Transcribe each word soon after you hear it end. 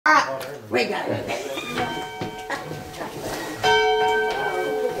We got it.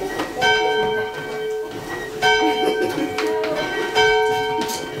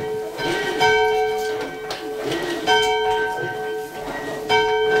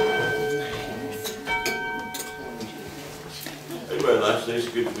 Anyway, like I said, it's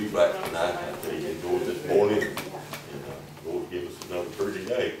good to be back tonight. I tell you, enjoyed this morning, and Lord give us another pretty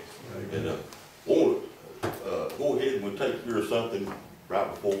day. And want to go ahead and we'll take care of something right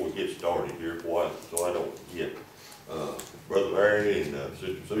before we get started here, so I don't forget. Brother Larry and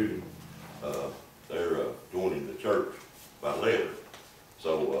Sister Susan, they're joining the church by letter.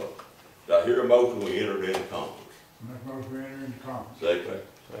 So, did I hear a motion we entered into conference? Make motion we enter into conference. Second.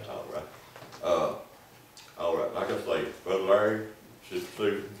 All right, like I say, Brother Larry, Sister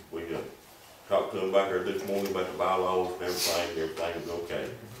Susan, we talked to them back there this morning about the bylaws and everything is okay.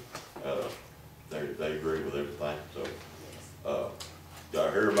 They agree with everything, so, do I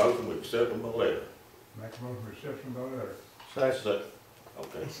hear a motion we accept them by letter? Make a motion we accept them by letter. Second.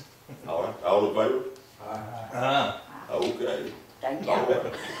 Okay, all right, all in favor? Aye. Okay. Thank you. All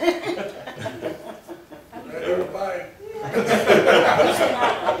right. Everybody.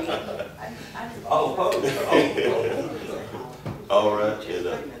 All opposed? All right,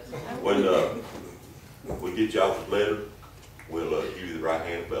 and when we get y'all's letter, we'll give you the right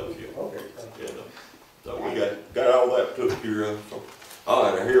hand fellowship. Okay. And, so we got all that took care of. So, all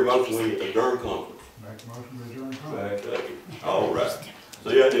right, I hear a motion we adjourn conference. Make a motion we adjourn conference. Okay. All right.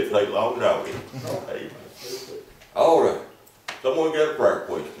 See, I didn't take long at all. Hey. All right. Someone got a prayer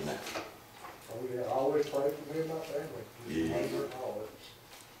question now. Oh, yeah, always pray for me and my family. Yeah. Always.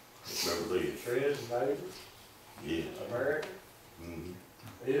 Remember this. Friends and neighbors, Yes. America,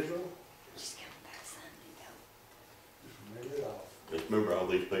 Israel, She's coming back Sunday, just remember it all. Just remember all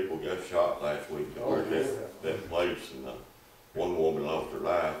these people got shot last week over that place, and one woman lost her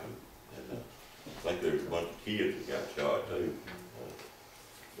life, and I think there's a bunch of kids that got shot too.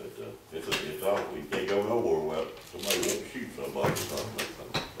 But it's awful. You can't go nowhere without somebody wants to shoot somebody or something.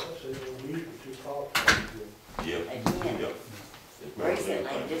 I see the music too hot. Yep. Again. Yep. Just remember Recently, them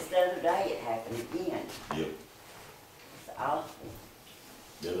things. just the other day, it happened again. Yep. It's awful.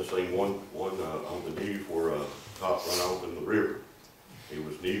 Then I seen one on the news where a cop run off in the river. He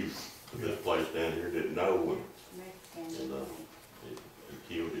was new to this place down here, didn't know, and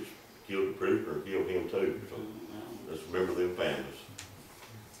he killed the prisoner and killed him too. So let's remember them families.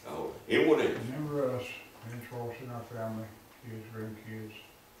 Oh, anyone else? Remember us, me and Schwartz and our family, kids, grandkids,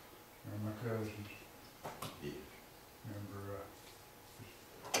 and my cousins. Yes. Remember,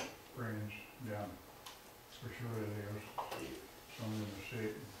 just friends down where Shirley lives. Some of them are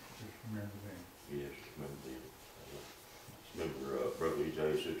sick, just remember them. Yes, remember them. Remember Brother E.J.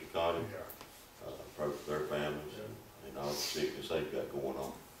 Sister Connie, pray for their families and all the sickness they've got going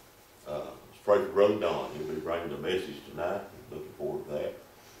on. Let's pray for Brother Don. He'll be bringing the message tonight. Looking forward to that.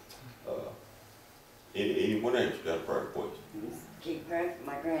 Anyone else got a prayer question? Keep praying for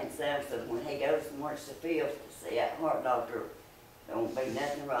my grandson, so when he goes and works the field to see that heart doctor, there won't be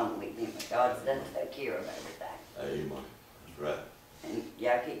nothing wrong with him. God's done take care of everything. Amen. That's right. And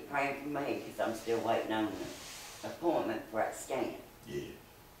y'all keep praying for me, because I'm still waiting on the appointment for that scan. Yeah.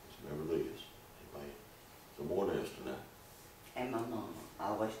 Just remember this. Amen. Someone else tonight. And my mama, I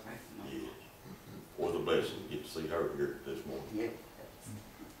always pray for my mama. Yes. Was a blessing to get to see her here this morning. Yeah.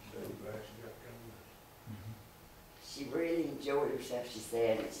 She really enjoyed herself, she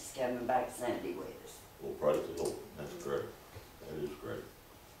said, and she's coming back Sunday with us. Well, praise the Lord. That's great. That is great.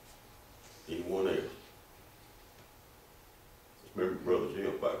 Anyone else? Just remember Brother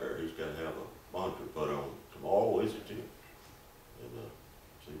Jim back there. He's got to have a monitor put on tomorrow, isn't it? And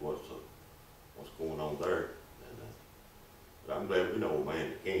see what's going on there. And but I'm glad we know a man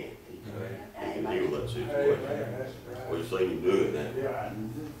that can. He can deal with that situation. We've seen him doing that.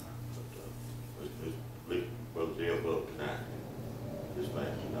 But let's Brother Jim up tonight. This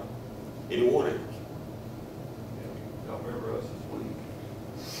man, you know. Anyone else? Y'all remember us this week?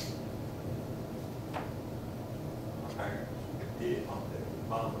 My parents. Yeah. Mom, dad,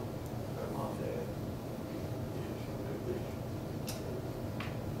 mom, their mom, dad. Yes,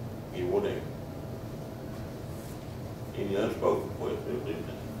 anyone else? Any unspoken questions?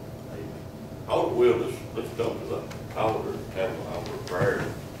 Amen. All the will, let's come to the altar and have our prayer,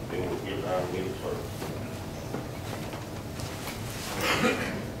 then we'll get our meeting service.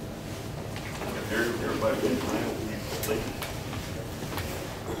 Everybody gets around, please.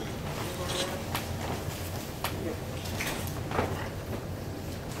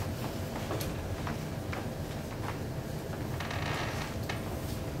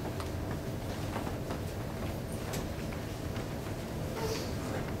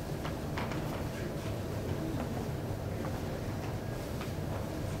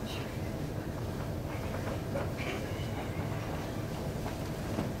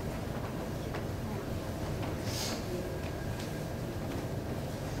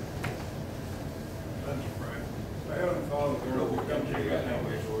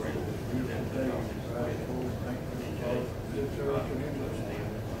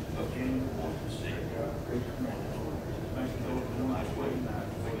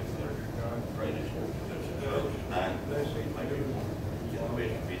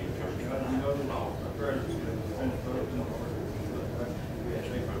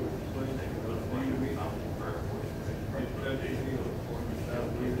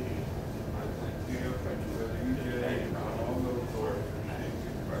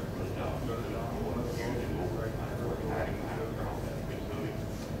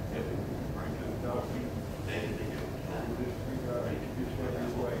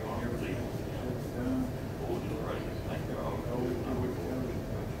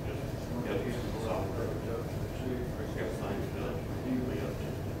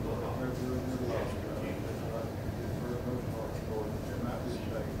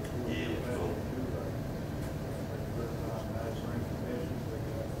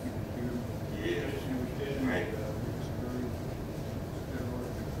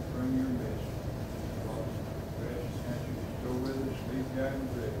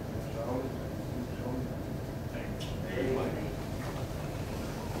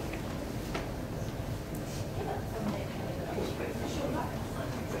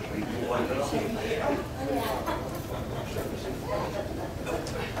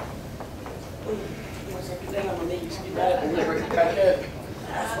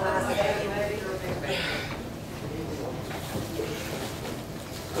 That's why I said, she's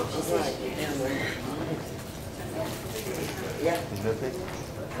like, down there. Yeah.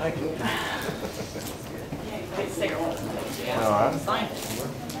 Thank you. It's there. All right. Sign it.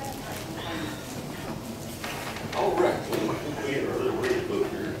 All right, we had a little red book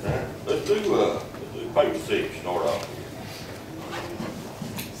here tonight. Let's do page 6, start off here.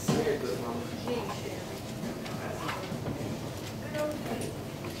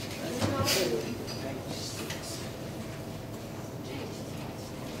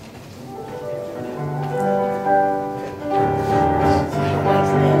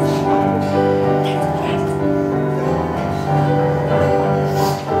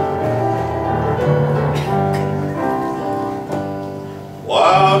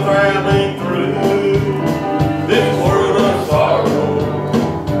 While traveling through this world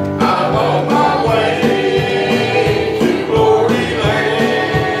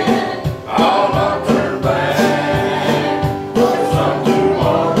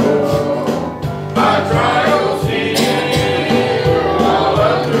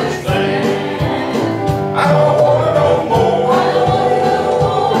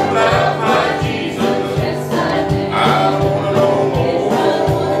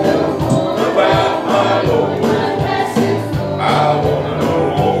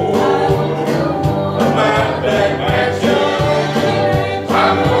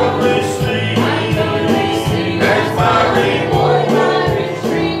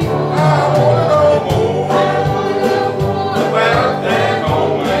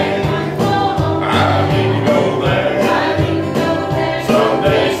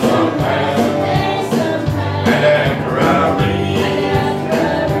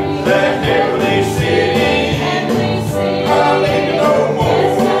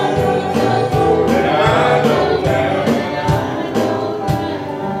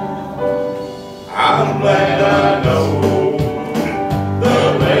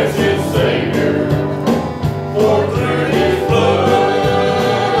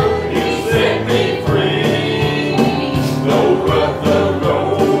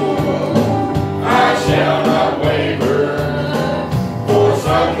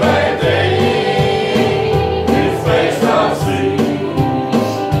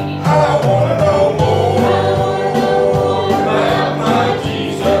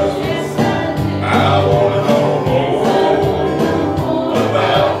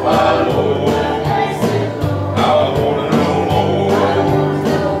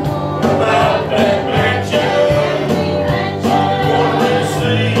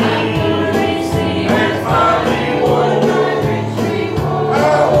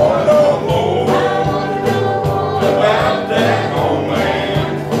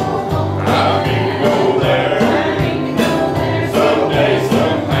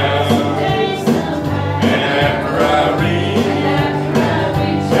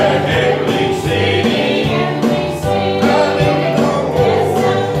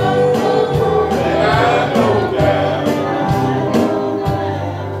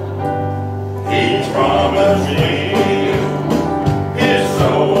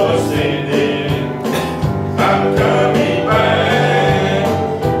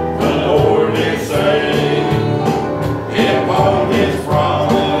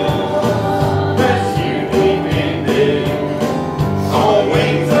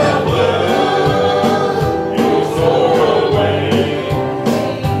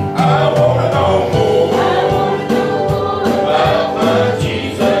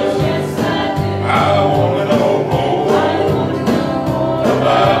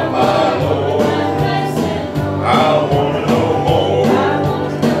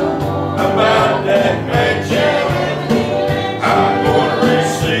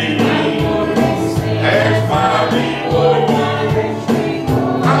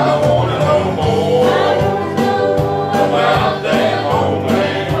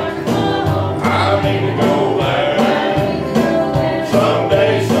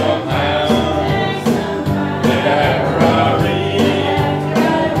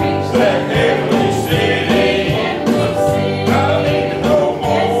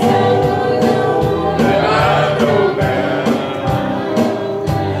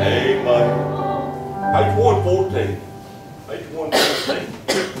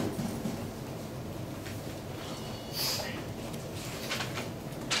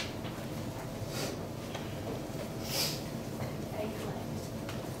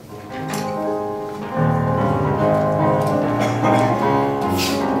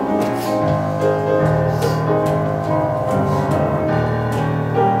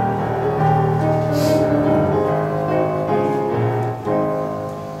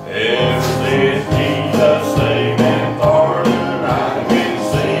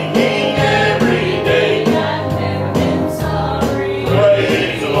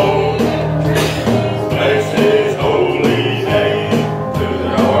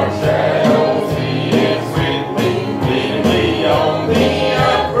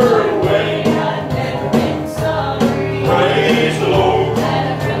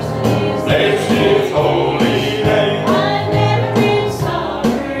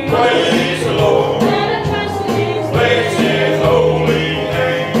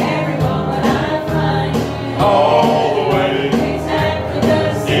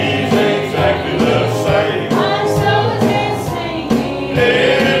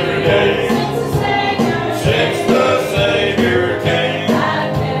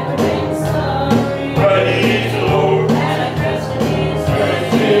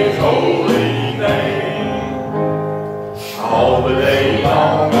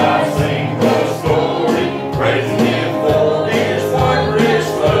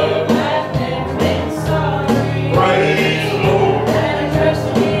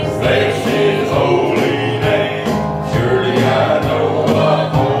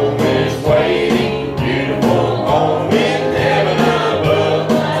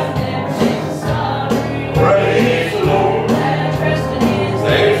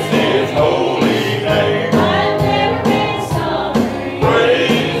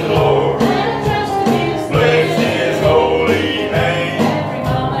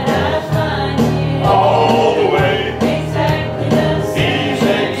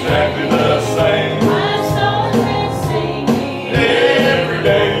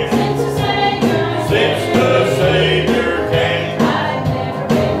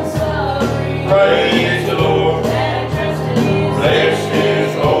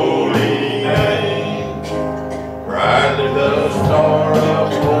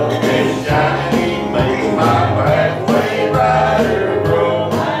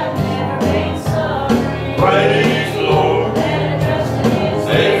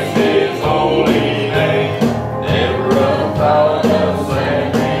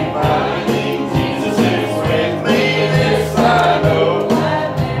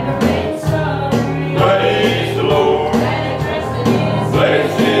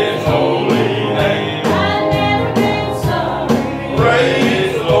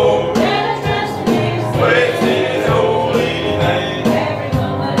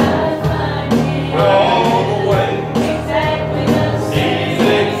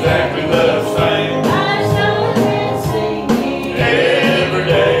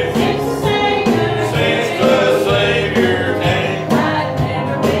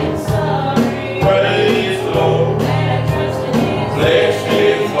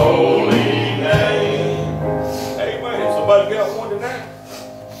holy name. Amen. Somebody got one tonight?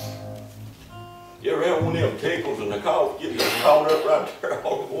 You ever had one of them tickles and the cough get you caught up right there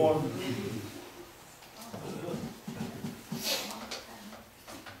all at once?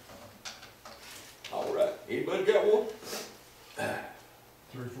 All right. Anybody got one?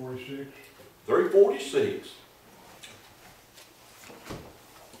 346. 346.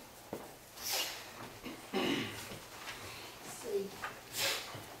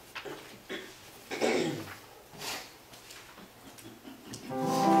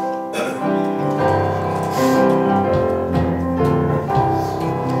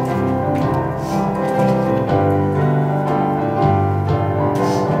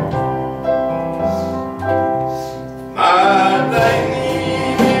 My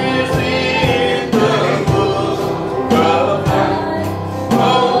name is in the book of life.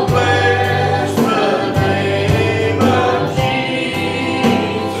 Oh, bless the name of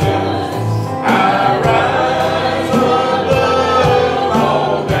Jesus. I rise above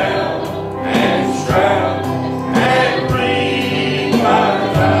all doubt and strife and breathe my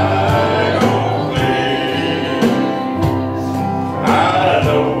light on clear. I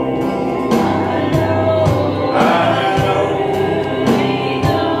know.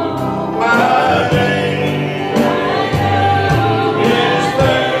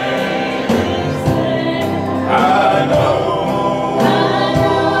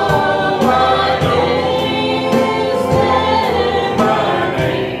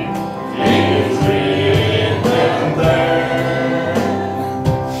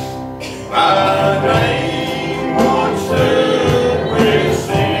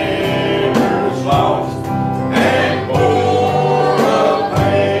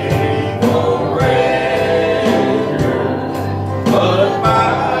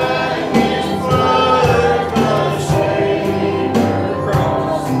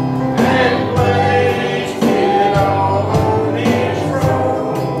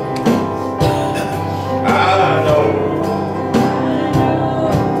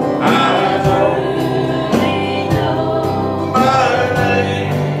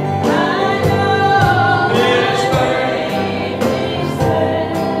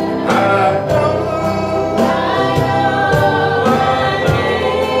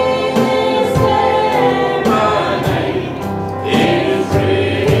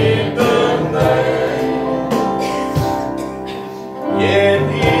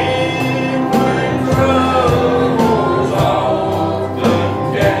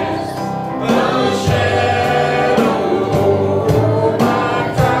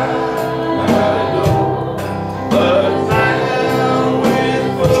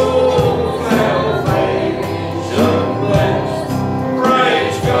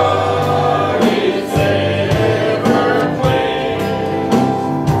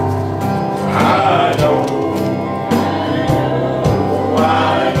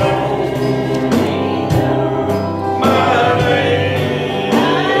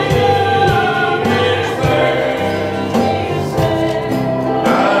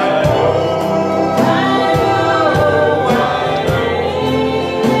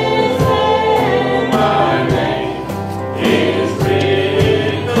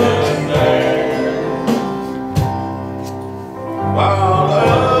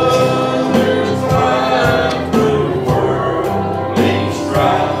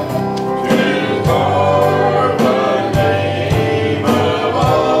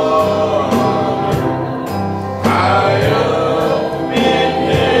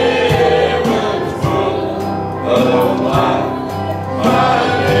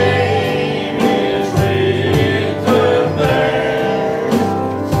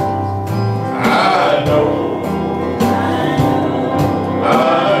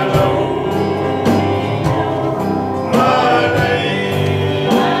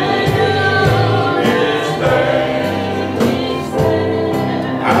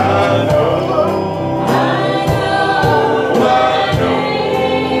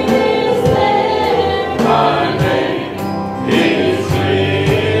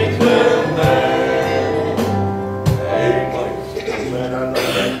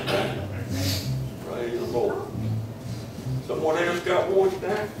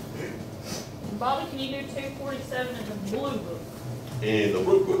 Bobby, can you do 247 in the blue book? In the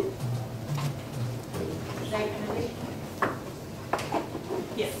blue book. Is that gonna be?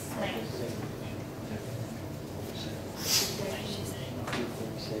 Yes, thank you.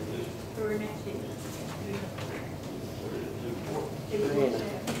 For next week.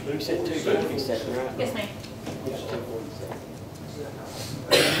 You said 247, right? Yes, ma'am. It's 247.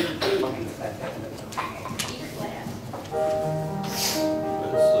 Either class.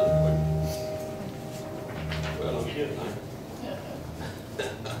 Let's see.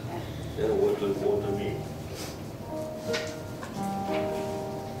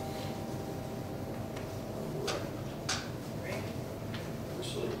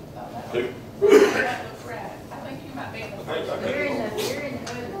 Who? Right. I think you might be in the I first. think I You're in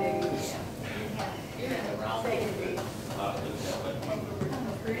the other big, You're in the wrong. second big.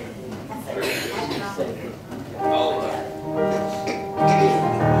 All right.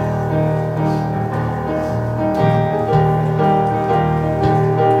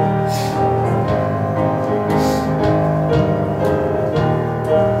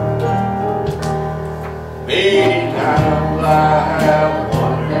 Many times I have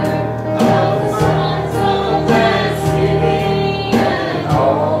wondered of the sons of that city, and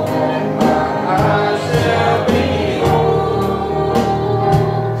all my eyes shall behold.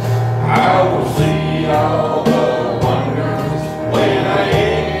 I will see all the wonders when I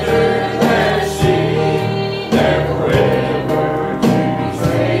enter that city, there forever to be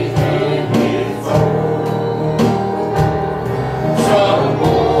safe in His fold. Some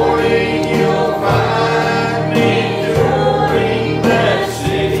morning you'll find me during that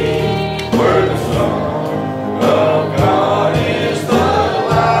city where the Son of God is the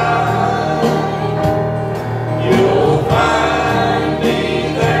light. You'll find me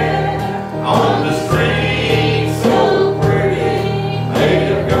there on the street so pretty,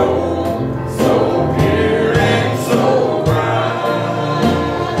 made of gold, so pure and so bright.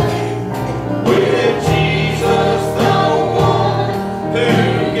 With Jesus the one who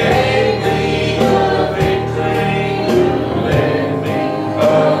gave me the victory, who led me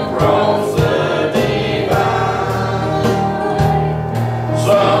across the divide.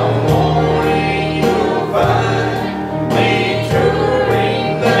 Some morning you'll find me touring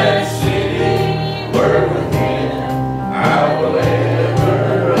that city, where with Him I will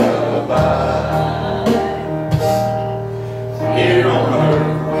ever abide. Here on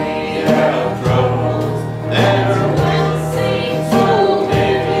earth we have troubles that once seemed so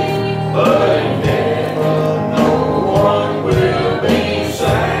heavy, but in heaven no one will be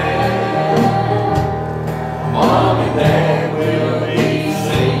sad. Mom and Dad will be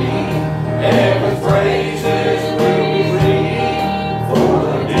singing, heaven's praises will be ringing for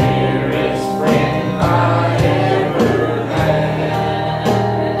the dearest friend I ever had.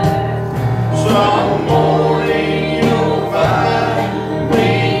 Some morning you'll find me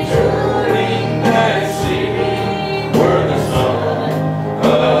touring that city where the Son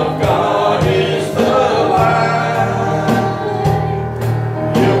of God is the light.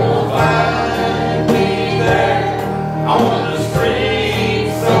 You'll find me there on the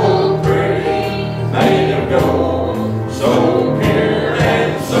street so pretty, made of gold, so pure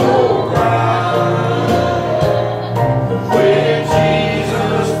and so bright. With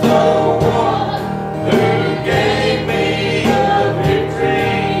Jesus the one who gave me the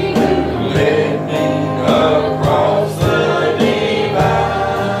victory, who led me across the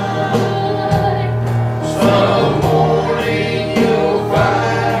divide. Some morning you'll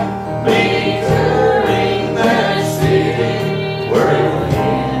find me touring that city, where with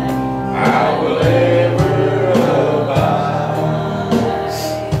Him I will ever abide.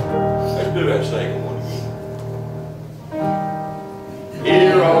 Let's do that second one again.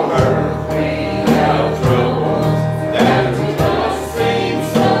 Here on earth we have troubles that must seem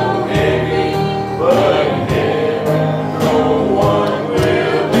so heavy, but in heaven no one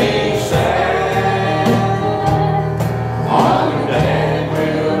will be sad. Mom and Dad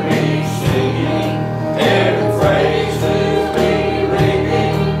will be singing, heaven praises be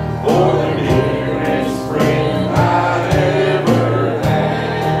ringing for the dearest friend I ever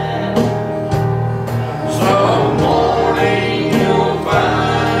had. Some morning you'll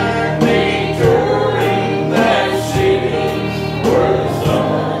find me touring that city where the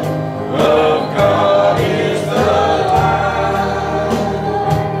Son of God is the light.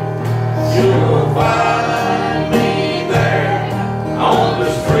 You'll find me there on the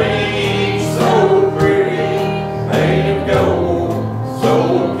street so pretty, made of gold, so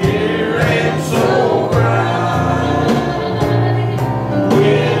pure and so bright.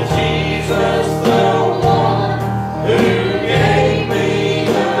 With Jesus the one who gave me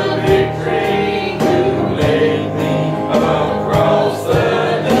the victory, who led me across the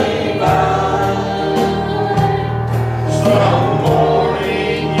divide. Some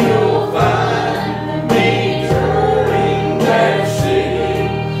morning you'll find me touring that city,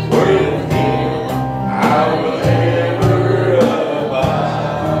 where with Him I will ever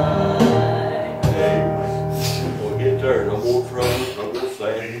abide. Amen. We'll get there. No more trouble, no more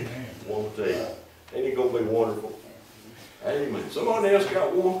sadness. One day. Ain't it gonna be wonderful? Amen. Somebody else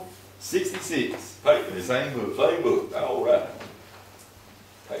got one? 66. Page, The same book. same book, all right.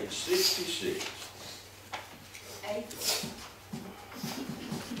 Page 66.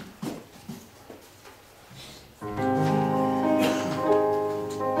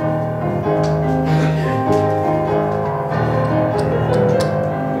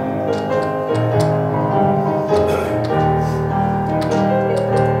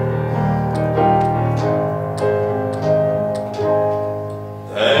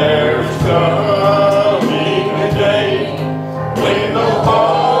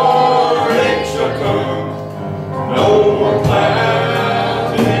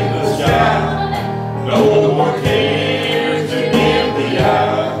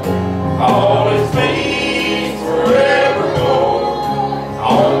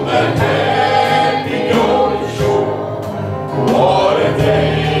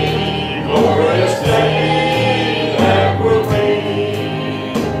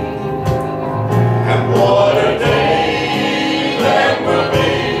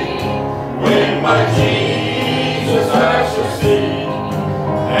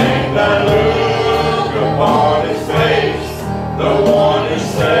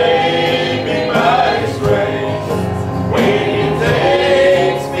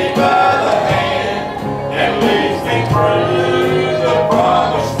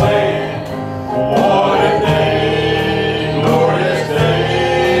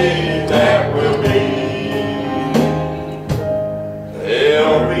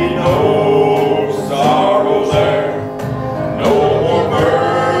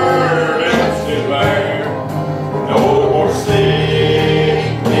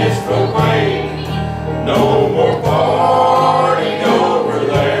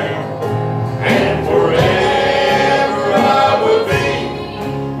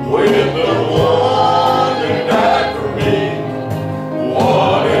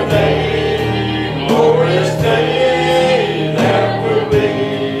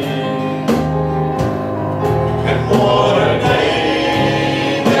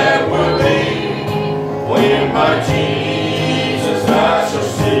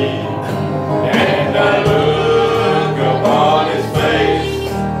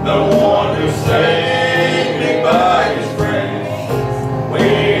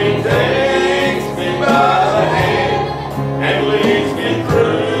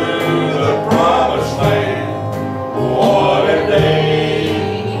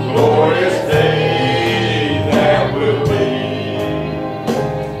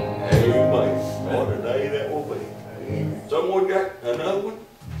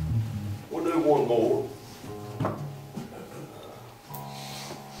 more.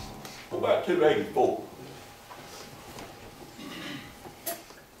 What about 284?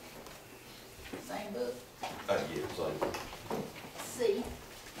 Same book. Yeah, same. C.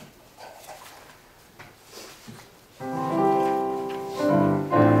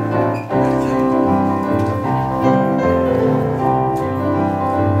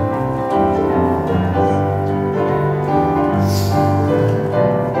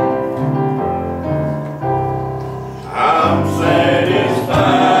 I'm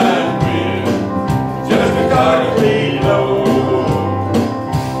satisfied with just a godly load,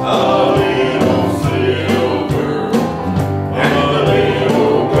 a little silver and a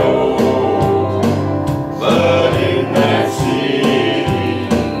little gold. But in that city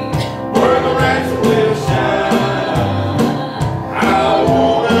where the ransom will shine, I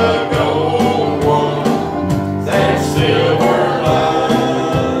wanna go one that silver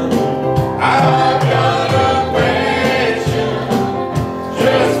line. I've got a mansion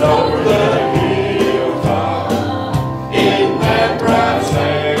just over the hilltop in that bright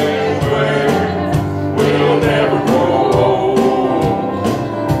land where we'll never grow old.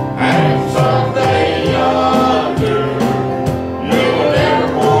 And someday yonder you'll never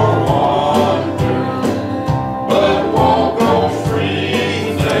more wander, but walk on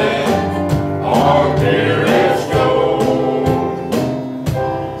streets that are pure as gold.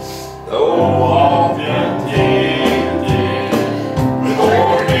 Though often tempted,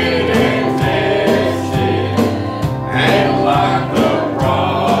 thwarted and tested, and like the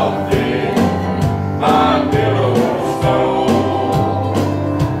prophet, my pillow stone.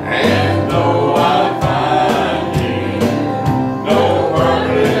 And though I find in no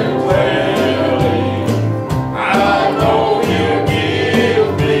permanent dwelling, I know He'll give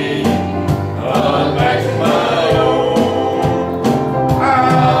me a mansion my own.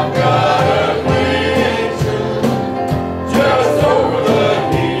 I've got a mansion just over the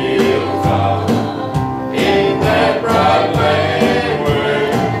hilltop in that bright land where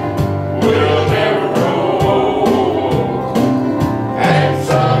we'll never grow old. And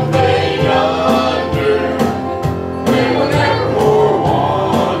someday yonder we will never more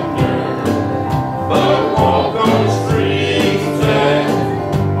wander, but walk on streets that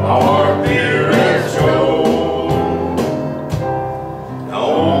are pure as gold.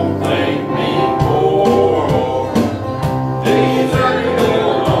 Don't think me poor, deserted or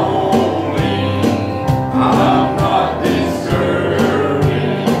lonely. I'm not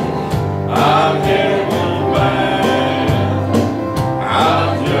discouraged, I'm heaven bound. I'm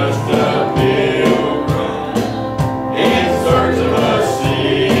just a pilgrim in search of a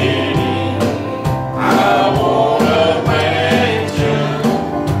city. I want a mansion,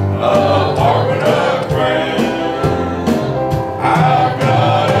 a apartment, a crown. I've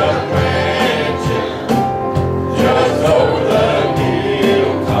got a mansion just over the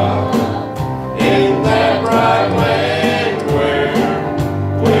hilltop in that bright land where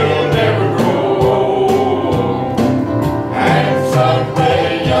we'll never grow old. And someday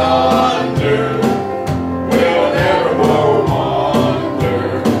yonder we'll never more wander,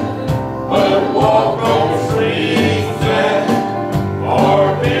 but walk on streets that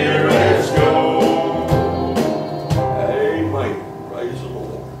are pure as gold. Amen. Praise the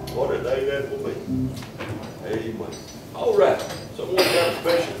Lord. What a day that will be. Amen. All right. Someone got a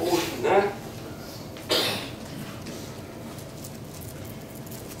special for us tonight?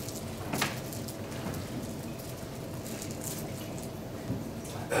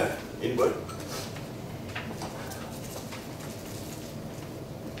 Anybody?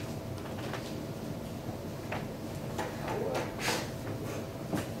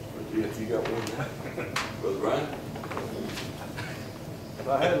 You got one? Brother Ryan? If I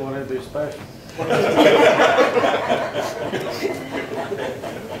had one, it'd be special.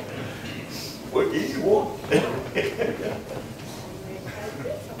 What give you one?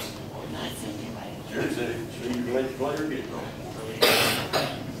 Sure, so you can let your player get one.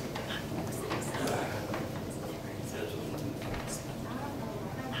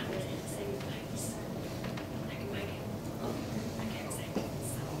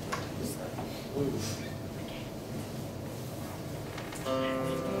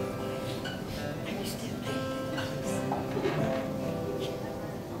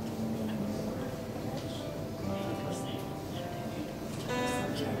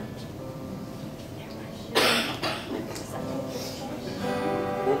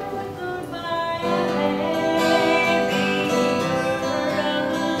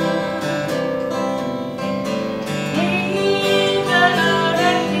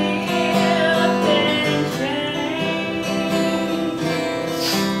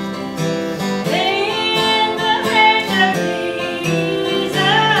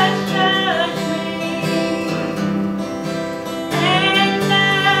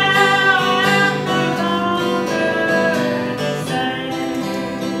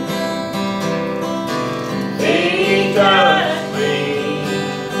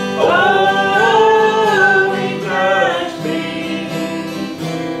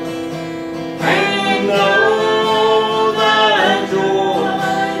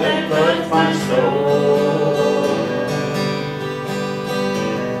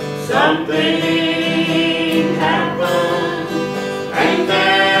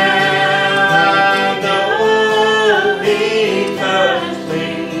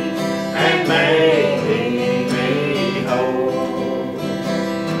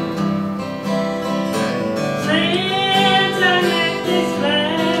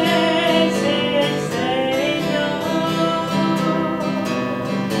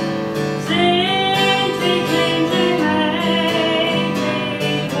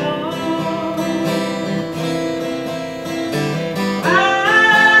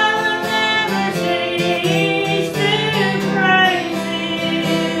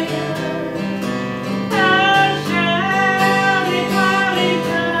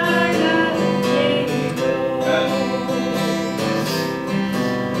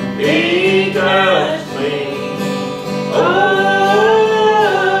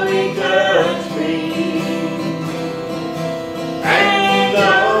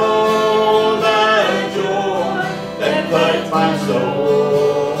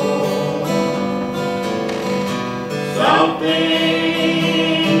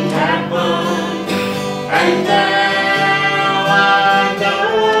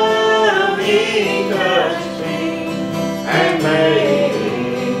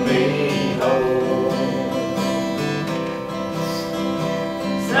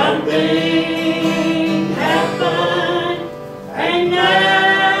 something happened, and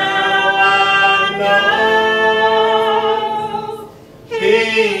now I know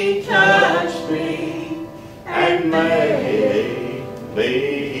He touched me and made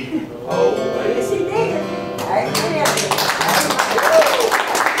me whole. Yes, he did. Amen.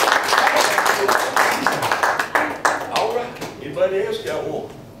 All right, anybody else got one?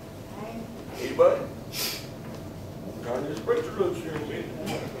 Anybody? Turn this preacher loose here in a minute.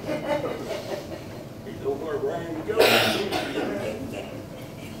 He's over there ready to go.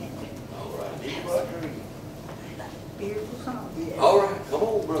 All right, anybody? Beautiful song. Yeah. All right, come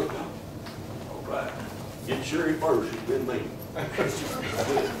on, brother. All right, get Sherry first, it's been me.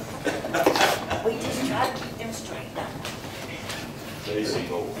 We just try to keep them straight now. Stacy,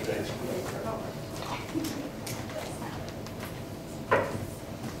 go, Stacy.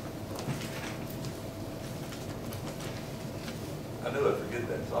 I knew I'd forget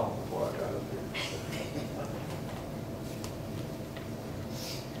that song before I got up here.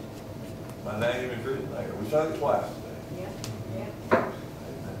 My name is written there. We sung it twice today. I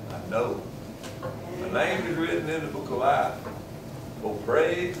know. My name is written in the book of life. Oh,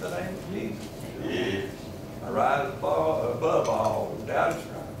 praise the name of Jesus. Yeah. I rise above all doubt and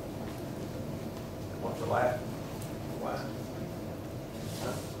strife. What's the last one?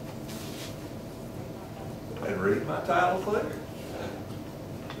 Why? And read my title clear.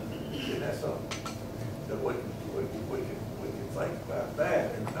 See, that's something that we can think about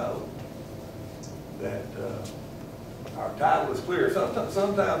that and know that our title is clear.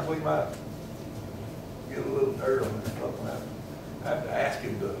 Sometimes we might get a little dirty on this stuff. I have to ask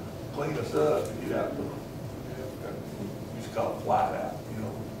him to clean us up and get out the, we used to call it white out, you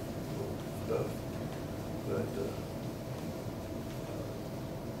know, stuff. But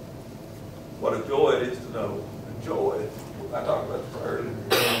what a joy it is to know. The joy, I talked about this earlier,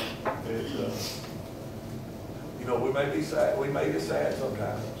 is, you know, we may be sad, we may get sad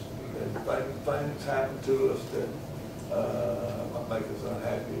sometimes, and things happen to us that might make us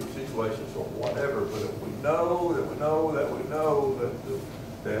unhappy, situations or whatever, but if we know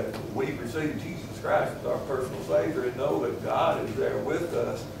that we receive Jesus Christ as our personal Savior and know that God is there with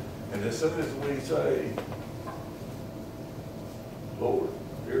us, and as soon as we say, Lord,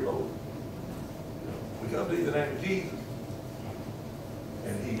 dear Lord, we come to you in the name of Jesus,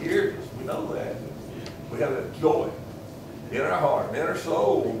 and He hears us, we know that. We have that joy in our heart, in our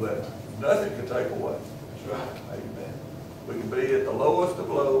soul, that nothing can take away. That's right. Amen. We can be at the lowest of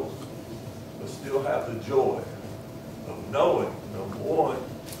lows, but still have the joy of knowing, number one,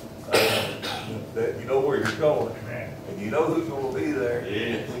 that you know where you're going. Amen. And you know who's going to be there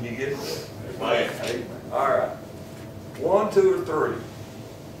when you get there. Amen. All right. 1, 2, or 3.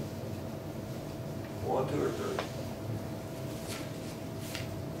 1, 2, or 3.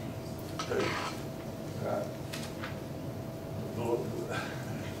 2. All right.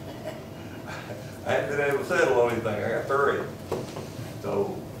 I haven't been able to settle on anything. I got 3.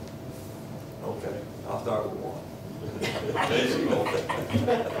 So, okay, I'll start with 1.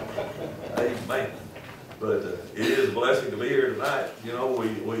 Amen. But it is a blessing to be here tonight. You know,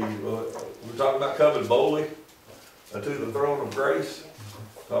 we're talking about coming boldly to the throne of grace.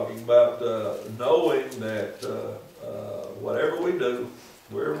 Talking about knowing that whatever we do,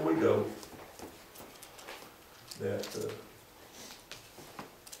 wherever we go, that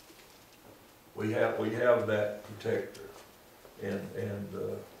we have that protector, and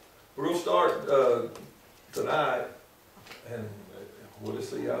we're gonna start tonight, and we'll just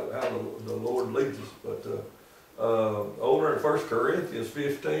see how the Lord leads us. But over in 1 Corinthians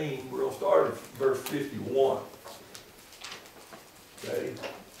 15, we're gonna start at verse 51. Okay,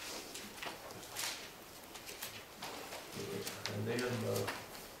 and then.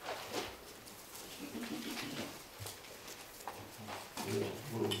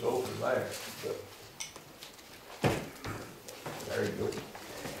 We'll go from there. But there you go.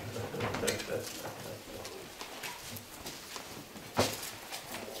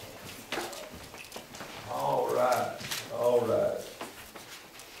 All right.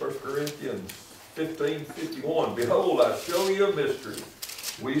 1 Corinthians 15:51. Behold, I show you a mystery.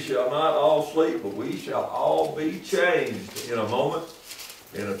 We shall not all sleep, but we shall all be changed in a moment,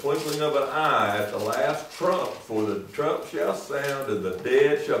 in a twinkling of an eye, at the last trump. For the trump shall sound, and the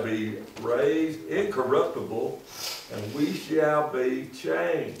dead shall be raised incorruptible, and we shall be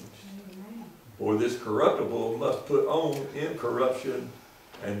changed. For this corruptible must put on incorruption,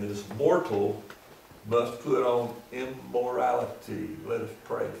 and this mortal must put on immorality. Let us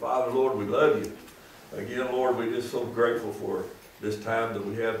pray. Father, Lord, we love you. Again, Lord, we're just so grateful for this time that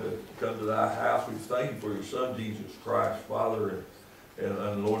we have to come to thy house. We thank you for your Son, Jesus Christ, Father, and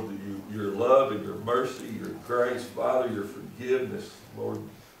and Lord, your love and your mercy, your grace, Father, your forgiveness, Lord,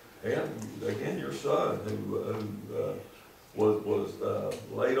 and again, your Son who was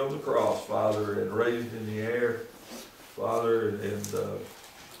laid on the cross, Father, and raised in the air, Father, and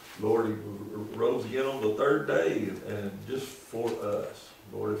Lord, he rose again on the third day, and just for us,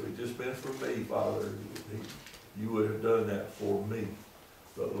 Lord, if it just been for me, Father, you would have done that for me.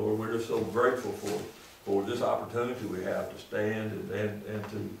 But Lord, we're just so grateful for this opportunity we have to stand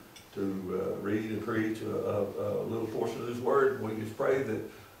and to read and preach a little portion of this word. And we just pray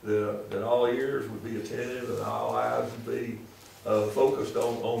that all ears would be attentive and all eyes would be focused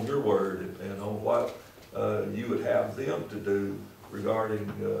on your word and on what you would have them to do regarding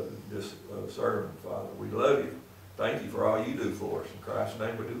this sermon, Father. We love you. Thank you for all you do for us. In Christ's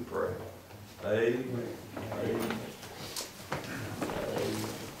name we do pray. Amen. Amen.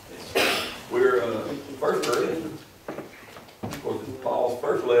 We're 1 Corinthians. Of course, it's Paul's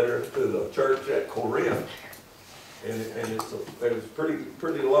first letter to the church at Corinth, and it's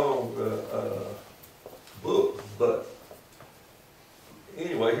pretty long book. But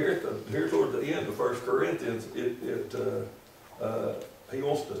anyway, here toward the end of 1 Corinthians, he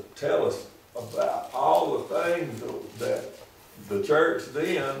wants to tell us about all the things that the church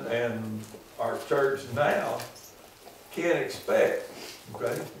then and our church now can expect.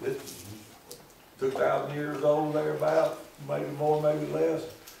 Okay, it's 2,000 years old thereabout, maybe more, maybe less,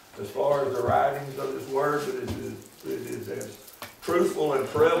 as far as the writings of this word, but it is as truthful and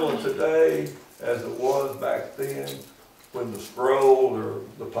prevalent today as it was back then when the scroll or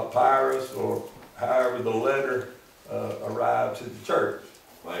the papyrus or however the letter arrived to the church.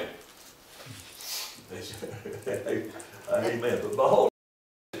 Right. Amen. But behold,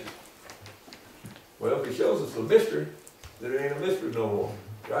 well, if he shows us a mystery, then it ain't a mystery no more,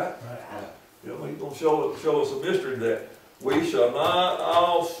 right? You know, he's going to show us a mystery that we shall not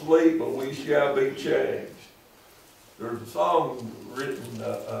all sleep, but we shall be changed. There's a song written,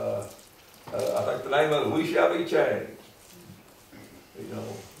 I think the name of it, We Shall Be Changed. You know,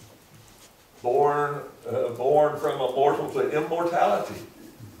 born from a mortal to immortality.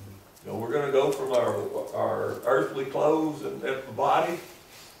 You know, we're going to go from our earthly clothes and body,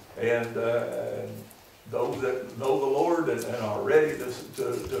 and those that know the Lord and are ready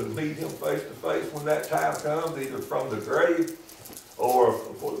to meet Him face to face when that time comes, either from the grave or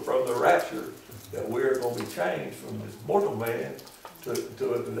from the rapture, that we're going to be changed from this mortal man to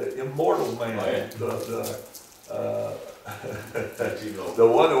the immortal man, the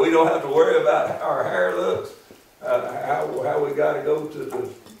one that we don't have to worry about how our hair looks, how we got to go to the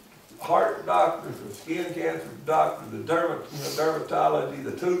heart doctor, the skin cancer doctor, the dermatology,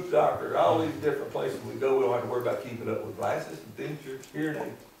 the tooth doctor, all these different places we go. We don't have to worry about keeping up with glasses and dentures, hearing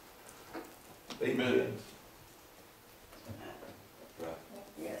aids. Amen. Right.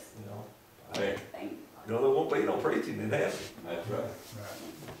 Yes. You know, Amen. Thank you. you know, there won't be no preaching in heaven. That's right.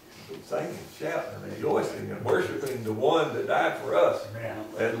 Singing, shouting, and rejoicing, and worshiping the one that died for us,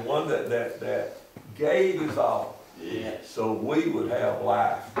 and the one that gave his all, Yes. so we would have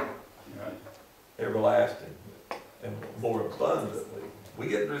life, everlasting, and more abundantly. We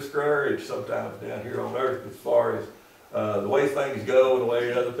get discouraged sometimes down here on earth as far as the way things go, and the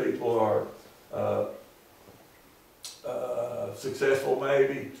way other people are successful.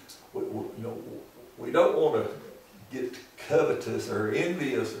 Maybe we don't want to get covetous or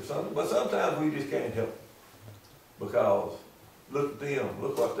envious or something, but sometimes we just can't help it. Because look at them,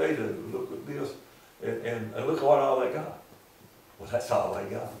 look what they do, look at this, and look at what all they got. Well, that's all they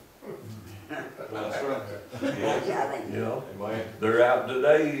got. That's right. Yeah, You know, Amen. they're out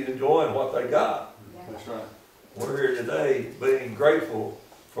today enjoying what they got. That's right. We're here today being grateful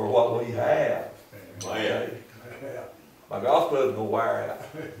for what we have. Amen. Okay? My golf club's gonna wear out.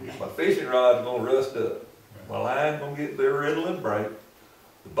 My fishing rod's gonna rust up. My line's gonna get brittle and break.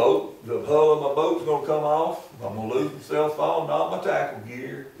 The hull of my boat's gonna come off. I'm gonna lose my cell phone, not my tackle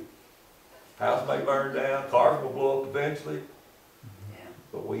gear. House may burn down, car's gonna blow up eventually.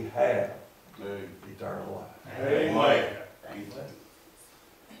 But we have eternal life. Amen. Thank you.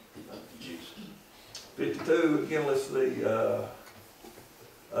 Thank you, Jesus. 52, again, let's see.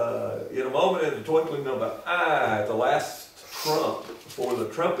 In a moment, in the twinkling of an eye, at the last trump, for the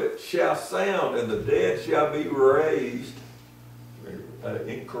trumpet shall sound, and the dead shall be raised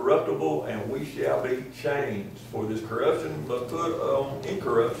incorruptible, and we shall be changed. For this corruption must put on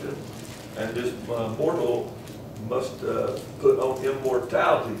incorruption, and this mortal must put on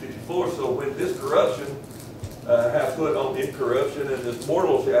immortality. 54, so when this corruption have put on incorruption, and this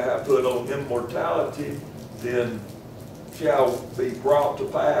mortal shall have put on immortality, then shall be brought to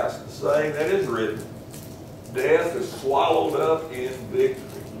pass the saying that is written, death is swallowed up in victory.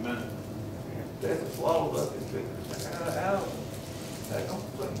 How that don't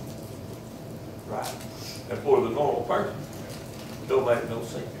seem right. And for the normal person, it don't make no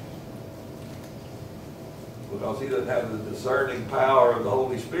sense. Because he doesn't have the discerning power of the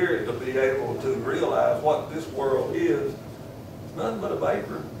Holy Spirit to be able to realize what this world is. It's nothing but a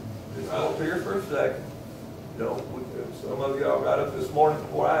vapor. It's not here for a second. You know, some of y'all got up this morning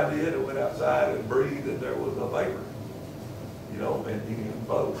before I did and went outside and breathed, and there was a vapor. You know, and you can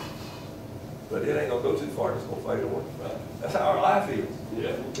both. But it ain't gonna go too far, it's gonna fade away. That's how our life is.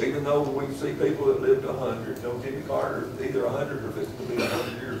 Yeah. Even though we see people that lived 100, you know, Jimmy Carter, either 100 or 50 to be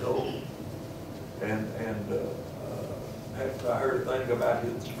 100 years old. And I heard a thing about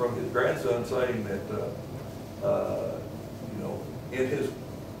from his grandson saying that, you know, in his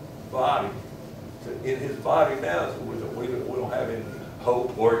body now, so we don't have any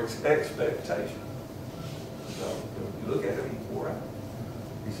hope or expectation. So you look at him, he's wore out.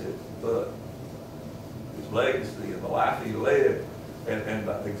 He said, but his legacy and the life he led, and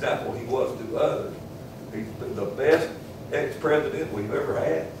the example he was to others, he's the best ex-president we've ever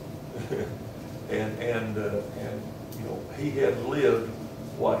had. and you know, he has lived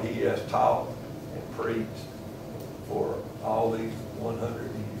what he has taught and preached for all these 100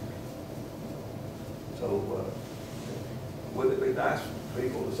 years. So would it be nice for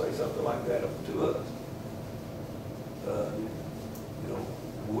people to say something like that to us? You know,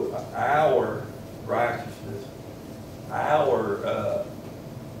 our righteousness, our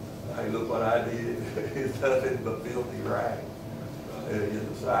hey, look what I did, is nothing but filthy rags in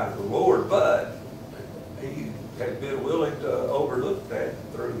the sight of the Lord, but he has been willing to overlook that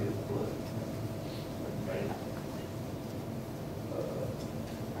through his blood.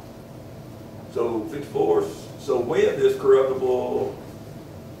 So 54, so when this corruptible,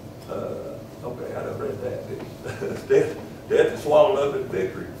 okay, I done read that. Death is swallowed up in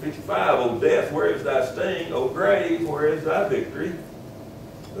victory. 55, O death, where is thy sting? O grave, where is thy victory?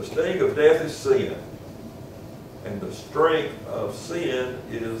 The sting of death is sin, and the strength of sin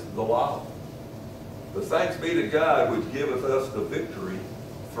is the law. But thanks be to God which giveth us the victory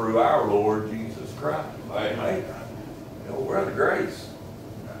through our Lord Jesus Christ. Amen. You know, we're under grace.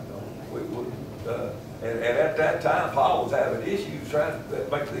 And at that time, Paul was having issues trying to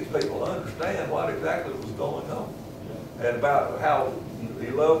make these people understand what exactly was going on. And about how he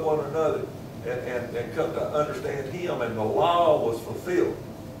loved one another and come to understand him, and the law was fulfilled.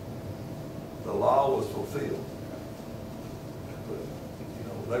 The law was fulfilled. But, you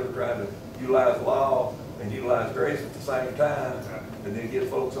know, they were trying to utilize law and utilize grace at the same time, and then get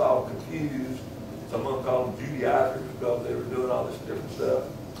folks all confused. Some of them called them Judaizers because they were doing all this different stuff.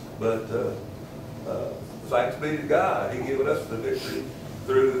 But thanks be to God, he given us the victory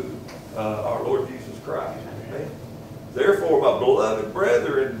through our Lord Jesus Christ. Amen. Therefore, my beloved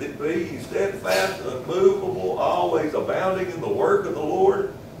brethren, be ye steadfast, unmovable, always abounding in the work of the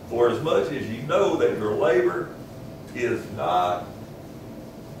Lord, for as much as ye know that your labor is not,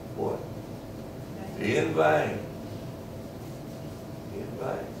 what? In vain. In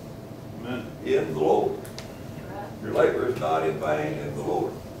vain. Amen. In the Lord. Your labor is not in vain in the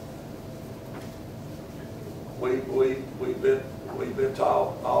Lord. We've been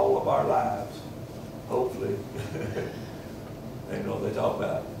taught all of our lives, hopefully. You know, they talk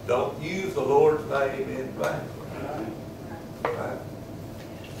about don't use the Lord's name in vain. Right?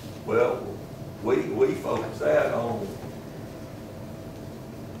 Well, we focus that on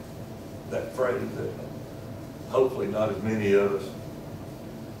that phrase that hopefully not as many of us,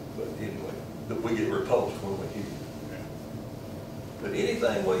 but anyway, that we get repulsed when we hear it. But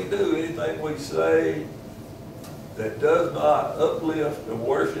anything we do, anything we say that does not uplift and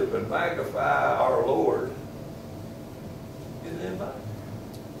worship and magnify our Lord is in vain.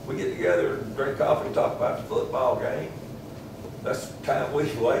 We get together and drink coffee and talk about the football game. That's time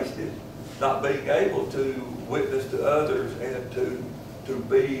we've wasted not being able to witness to others and to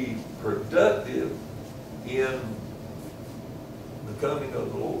be productive in the coming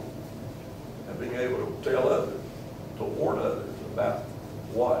of the Lord and being able to tell others, to warn others about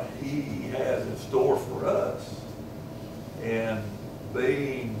what He has in store for us, and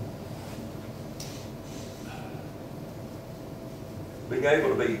being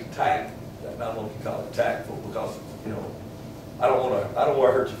able to be tactful. Not only call it tactful because, you know, I don't want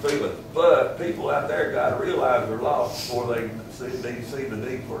to hurt your feelings, but people out there got to realize they're lost before they see the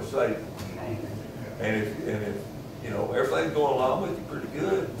need for a Savior. And if you know everything's going along with you pretty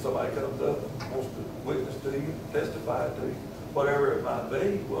good, and somebody comes up and wants to witness to you, testify to you, whatever it might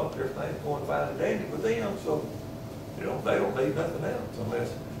be, well, everything's going fine and dandy with them. So, you know, they don't need nothing else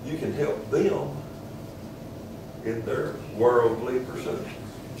unless you can help them in their worldly pursuits.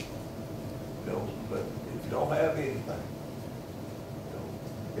 You know, but if you don't anything.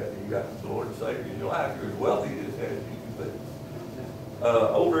 You got the Lord and Savior in your life. You're as wealthy as you can be.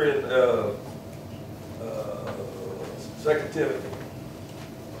 Over in 2 Timothy,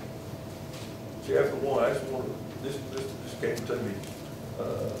 chapter 1, I just want to, this came to me.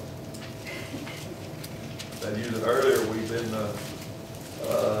 I used it earlier. We've been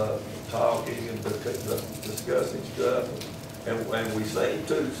talking and discussing stuff, and we seem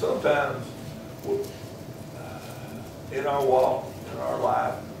to sometimes in our walk, in our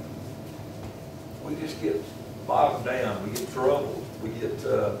life, we just get bogged down. We get troubled. We get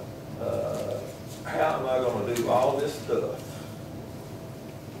how am I going to do all this stuff?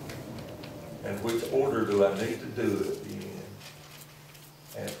 And which order do I need to do it in?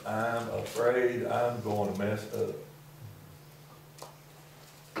 And I'm afraid I'm going to mess up.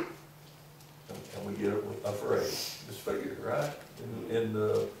 And we get afraid. This fear, right?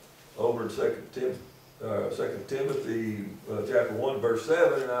 Over in 2 Timothy chapter 1, verse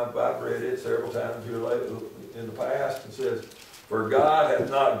 7, and I've read it several times here lately in the past. It says, "For God hath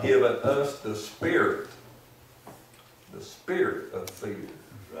not given us the spirit of fear."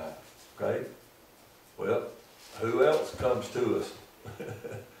 Right. Okay? Well, who else comes to us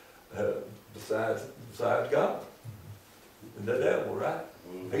besides God? And the devil, right?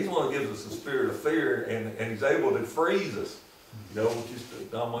 He's the one that gives us the spirit of fear, and he's able to freeze us. You know, just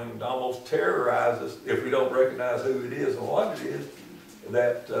almost terrorize us if we don't recognize who it is and what it is.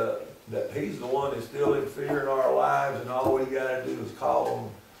 That he's the one instilling fear in our lives, and all we got to do is call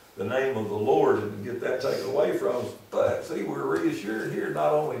on the name of the Lord and get that taken away from us. But see, we're reassured here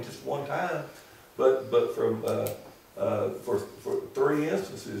not only just one time, but from for 3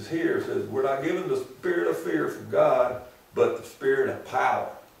 instances here. It says we're not given the spirit of fear from God, but the spirit of power.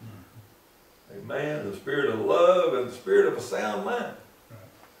 Amen. The spirit of love and the spirit of a sound mind.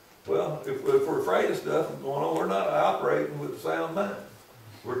 Well, if we're afraid of stuff going on, we're not operating with a sound mind.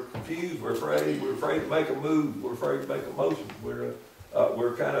 We're confused. We're afraid to make a move. We're afraid to make a motion. We're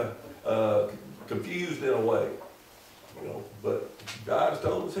kind of confused in a way, you know. But God has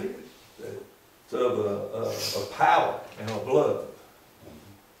told us here that it's of power and of love,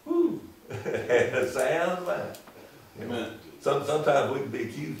 and a sound mind. You know, sometimes we can be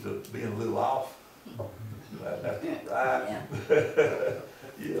accused of being a little off. That's right.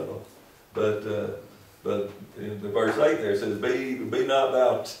 You know, but in the verse 8 there it says, "Be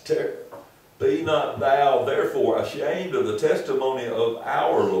not thou therefore ashamed of the testimony of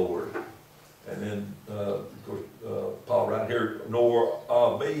our Lord." And then of course Paul right here, "Nor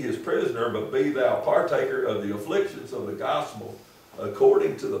of me his prisoner, but be thou partaker of the afflictions of the gospel,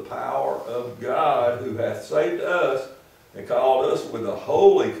 according to the power of God, who hath saved us and called us with a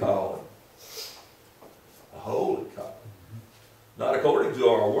holy calling." A holy calling. Not according to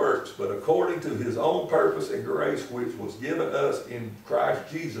our works, but according to his own purpose and grace, which was given us in Christ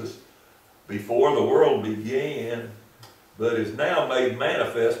Jesus before the world began, but is now made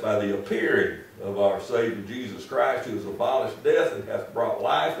manifest by the appearing of our Savior Jesus Christ, who has abolished death and hath brought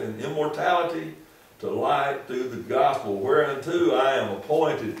life and immortality to light through the gospel, whereunto I am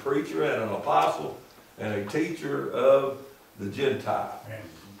appointed preacher and an apostle and a teacher of the Gentiles.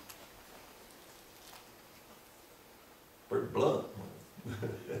 Pretty blunt.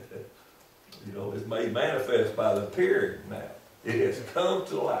 You know, it's made manifest by the appearing now. It has come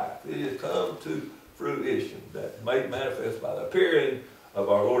to life. It has come to fruition. That's made manifest by the appearing of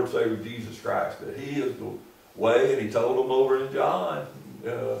our Lord and Savior Jesus Christ. That he is the way, and he told them over in John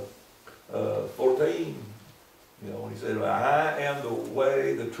 14, you know, he said, "I am the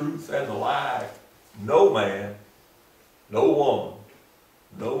way, the truth, and the life. No man, no woman,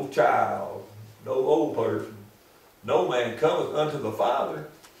 no child, no old person, no man cometh unto the Father,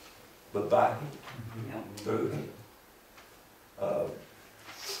 but by him." Through him.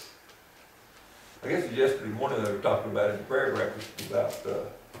 I guess it was yesterday morning they were talking about in the prayer breakfast about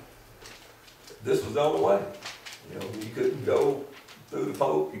this was the only way. You know, you couldn't go through the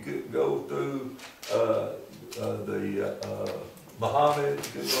Pope, you couldn't go through Muhammad,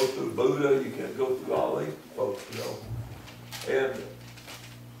 you couldn't go through Buddha, you can't go through all these folks, you know. And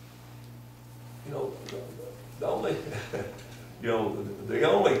you know, the only you know, the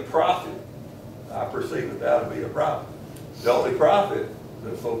only prophet, I perceive it now to be a prophet. The only prophet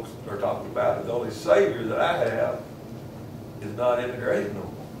that folks are talking about, the only Savior that I have, is not in the grave no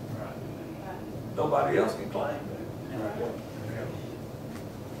more. Nobody else can claim that.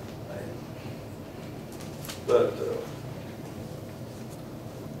 But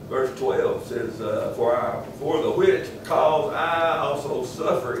verse 12 says, "For the which cause I also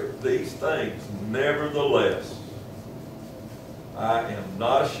suffer these things, nevertheless I am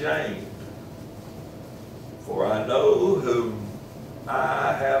not ashamed, For I know whom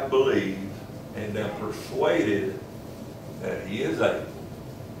I have believed, and am persuaded that he is able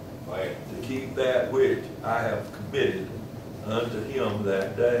to keep that which I have committed unto him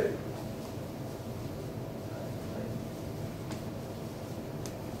that day.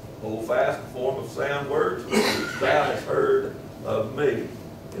 Hold fast the form of sound words which thou hast heard of me,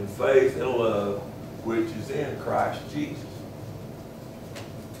 in faith and love which is in Christ Jesus.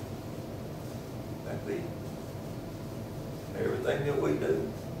 That be everything that we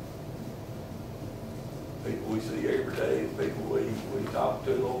do. People we see every day, people we talk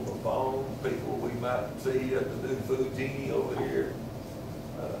to on the phone, people we might see at the new food genie over here.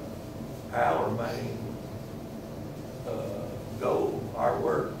 Our main goal, our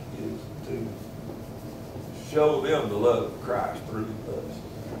work, is to show them the love of Christ through us.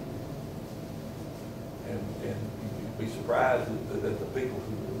 And you'd be surprised at the people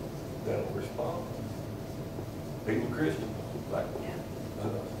who don't respond. People Christians, like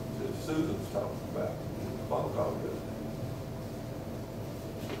Susan's talking about. Phone call good.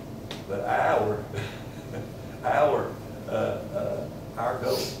 But our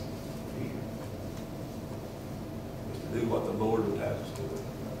goal here is to do what the Lord would have us to do.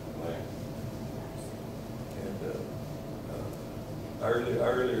 And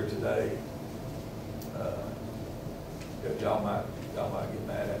earlier today, y'all might get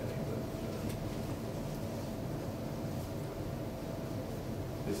mad at me,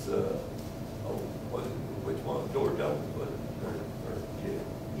 but it's which one? George Jones, was it?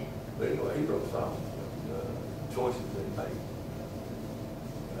 Yeah. But anyway, he wrote songs, choices that he made.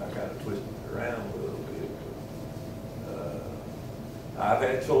 And I kind of twisted it around a little bit. I've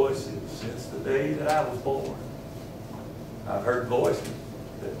had choices since the day that I was born. I've heard voices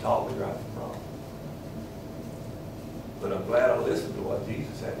that taught me right from wrong. But I'm glad I listened to what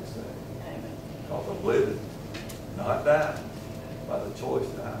Jesus had to say. Because I'm living, not dying, by the choice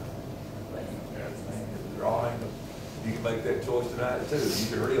that I drawing. You can make that choice tonight too. You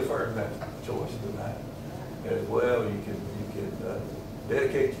can reaffirm that choice tonight as well. You can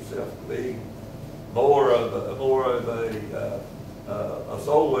dedicate yourself to be more of a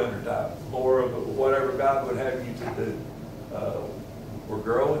soul winner type, more of whatever God would have you to do. We're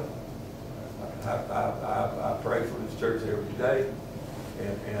growing. I pray for this church every day,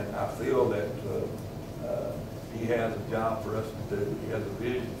 and I feel that He has a job for us to do. He has a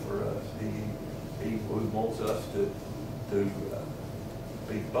vision for us. He wants us to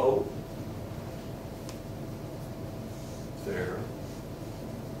be bold. Sarah,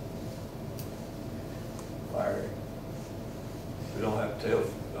 Larry, we don't have to tell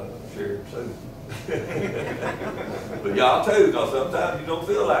Sheriff Susan. But y'all too, because sometimes you don't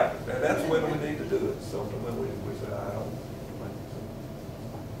feel like it. And that's when we need to do it. So when we say, I don't think so.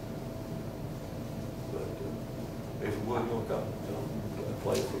 But if you would, you want to come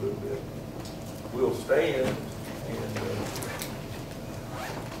play for a little bit. We'll stand and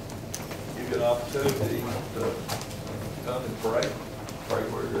give you an opportunity to come and pray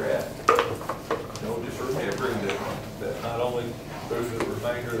where you're at. You know, just remembering that not only through the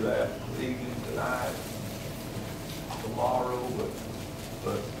remainder of that evening tonight, tomorrow,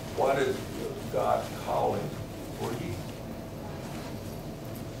 but what is God's calling for you?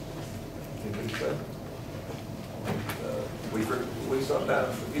 Can we say? We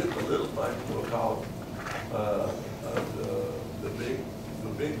sometimes forget the little things we'll call the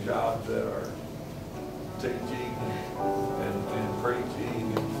big jobs that are teaching and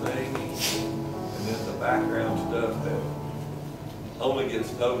preaching and singing, and then the background stuff that only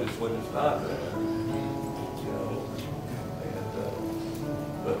gets noticed when it's not there, you know. And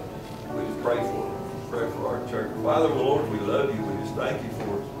but we just pray for our church. Father, Lord, we love you. We just thank you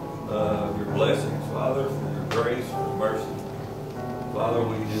for your blessings, Father, for your grace, for your mercy. Father,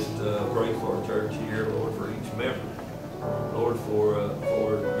 we just pray for our church here, Lord, for each member. Lord, for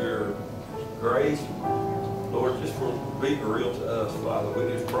your grace, Lord, just for being real to us, Father.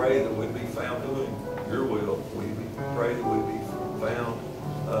 We just pray that we'd be found doing your will. We pray that we'd be found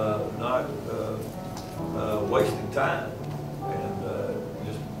not wasting time and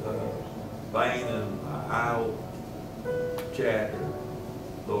just vain and idle chatter,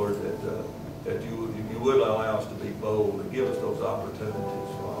 Lord, that you would allow us to be bold and give us those opportunities,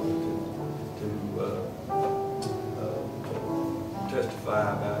 Father, to testify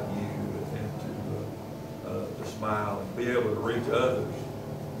about you and to smile and be able to reach others,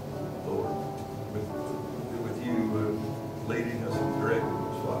 Lord, with you leading us and directing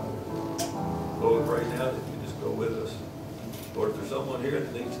us, Father. Lord, right now that you just go with us. Lord, if there's someone here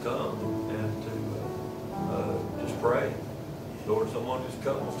that needs to come and to just pray, Lord, someone just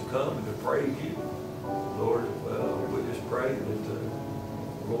wants to come and to praise you. Lord, we just pray that,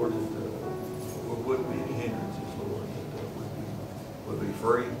 Lord, that there wouldn't be any hindrances, Lord, that we'd be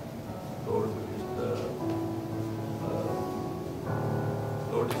free. Lord, we just,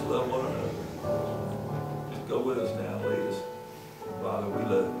 Lord, just love one another. Just go with us now, lead us. Father, we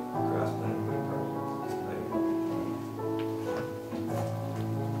love you. In Christ's name we pray.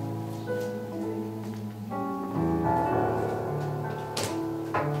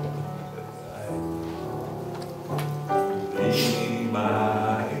 Be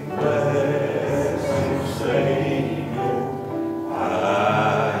my blessed Savior, I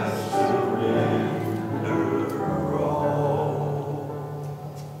surrender all.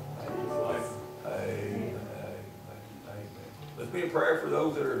 Amen. Let's be in prayer for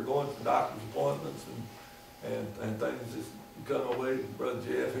those that are going for doctor's appointments and things that's come away. Brother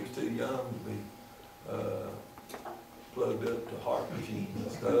Jeff, he's too young to be plugged up to heart machines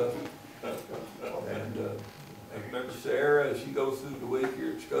and stuff. And I remember Sarah, as she goes through the week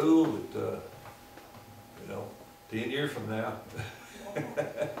here at school, that, 10 years from now,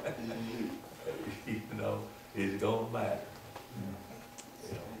 it's gonna matter.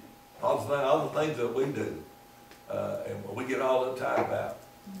 All the things that we do, and what we get all uptight about,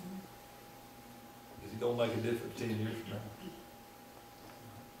 is it gonna make a difference 10 years from now?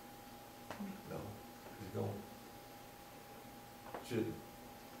 No, it's gonna, shouldn't.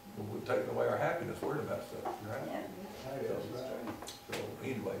 When we're taking away our happiness, worrying about stuff, right? Yeah. So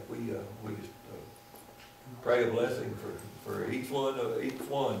anyway, we just pray a blessing for each one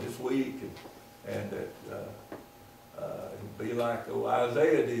this week, and that it'll be like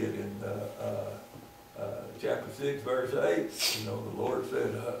Isaiah did in chapter 6, verse 8. The Lord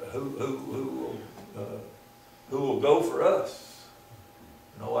said, "Who will go for us?"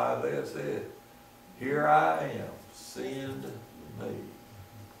 Isaiah said, "Here I am, send me."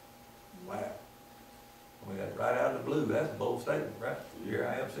 Wow. I mean, that's right out of the blue. That's a bold statement, right? Here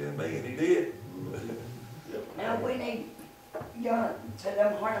I am, send me, and he did. Now, we need, to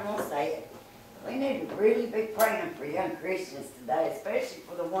them hard, I'm gonna say it, we need to really be praying for young Christians today, especially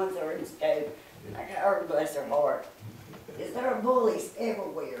for the ones that are in school. Like I heard, bless their heart, is there are bullies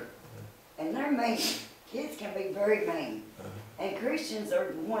everywhere, and they're mean. Kids can be very mean, and Christians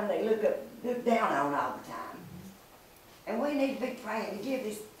are the one they look down on all the time. And we need to be praying to give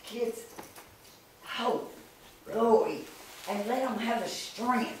these kids hope, glory, and let them have the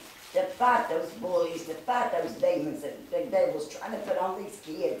strength to fight those bullies, to fight those demons that the devil's trying to put on these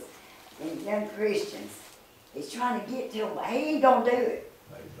kids and young Christians. He's trying to get to them, but he ain't gonna do it.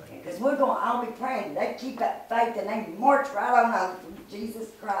 Because we're gonna all be praying. They keep that faith and they march right on from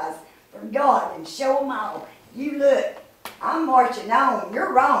Jesus Christ, from God, and show them all. You look, I'm marching on,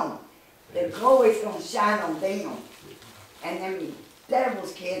 you're wrong. The glory's gonna shine on them. And them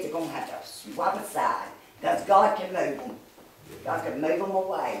devil's kids are gonna have to swap aside, because God can move them. God can move them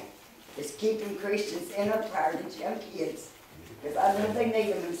away. Just keeping Christians in our prayer, these young kids, because I know they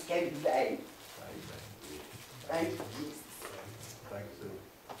need them in school today. Thank you, Jesus. Thank you,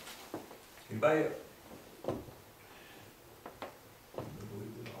 Sue. Anybody else?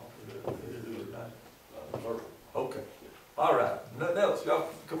 Okay. All right. Nothing else. Y'all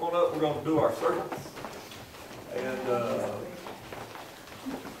come on up. We're going to do our circle. And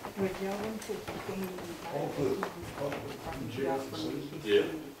Yeah.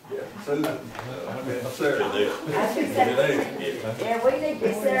 Susan. Sarah. I think that- Yeah, we need to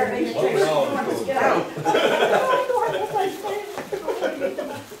Sarah be the teacher.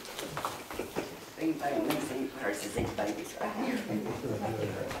 Anybody needs any purses, these babies right here.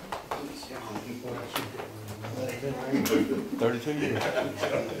 32 years.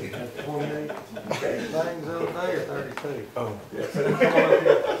 28 things the other day, or 32? Oh. Yeah, Sarah, come on up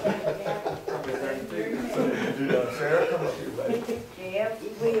here. Sarah, come up here, baby. Jeff,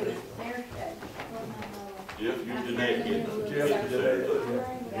 you will. Jeff, you did that again. Jeff, you did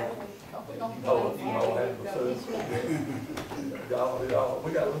that. Oh, you all had the Susan. Y'all,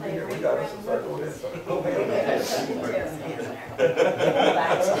 we got, look here, we got us a circle in. Go ahead.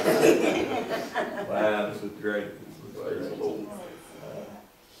 Wow, this is great. This is great.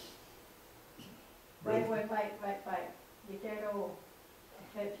 Wait. Get that old,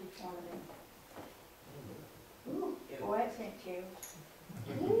 touch each one of them. Ooh, boy, that sent chills.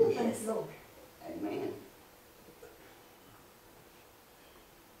 Yes, Lord. Amen.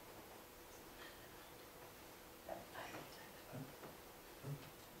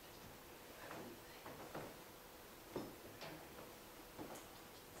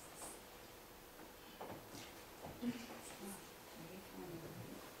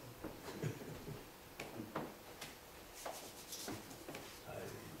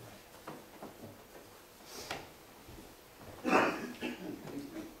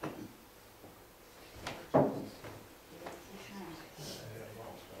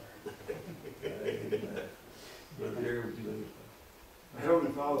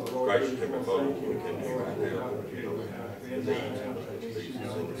 gracious Heavenly Father, we come to you right now, you know, the needs and the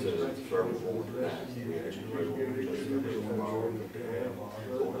service board tonight. We ask you to pray, Lord, to take care of our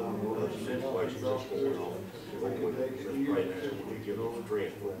Lord, the situations that's going on. Lord, we just pray that you give us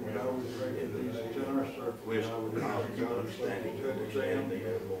strength, Lord, and wisdom, knowledge, understanding, Lord,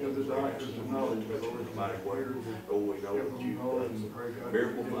 the mighty way. Oh, we know that you've done some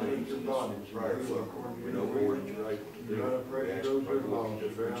miracle things in this prayer, so we know, Lord, that you're able to do it. We ask you, Lord, to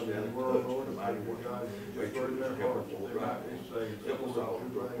just reach down and touch in a mighty way. Make sure that you help us, Lord, right now. Help us all to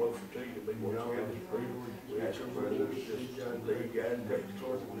grow closer to you, to be more together. We ask you, Lord, to just lead, guide, and direct us,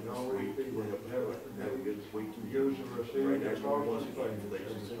 Lord, this week. Have a good week. Right now, Lord, once again, for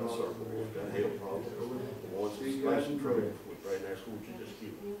these in the circle, Lord, that help problem. Once it's nice and true, we pray now, Lord, you just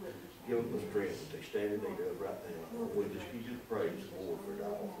give them the strength that they stand in need of right now. We just give you the praise, Lord, for it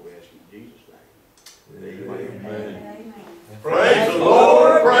all. We ask you in Jesus' name. Amen. Praise the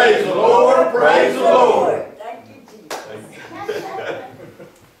Lord, praise the Lord, praise the Lord. Thank you, Jesus.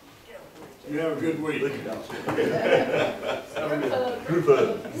 You have a good week. Group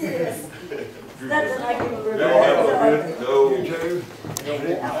up. Yes. Nothing I can remember. Y'all have a good, You too.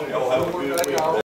 y'all have a good week.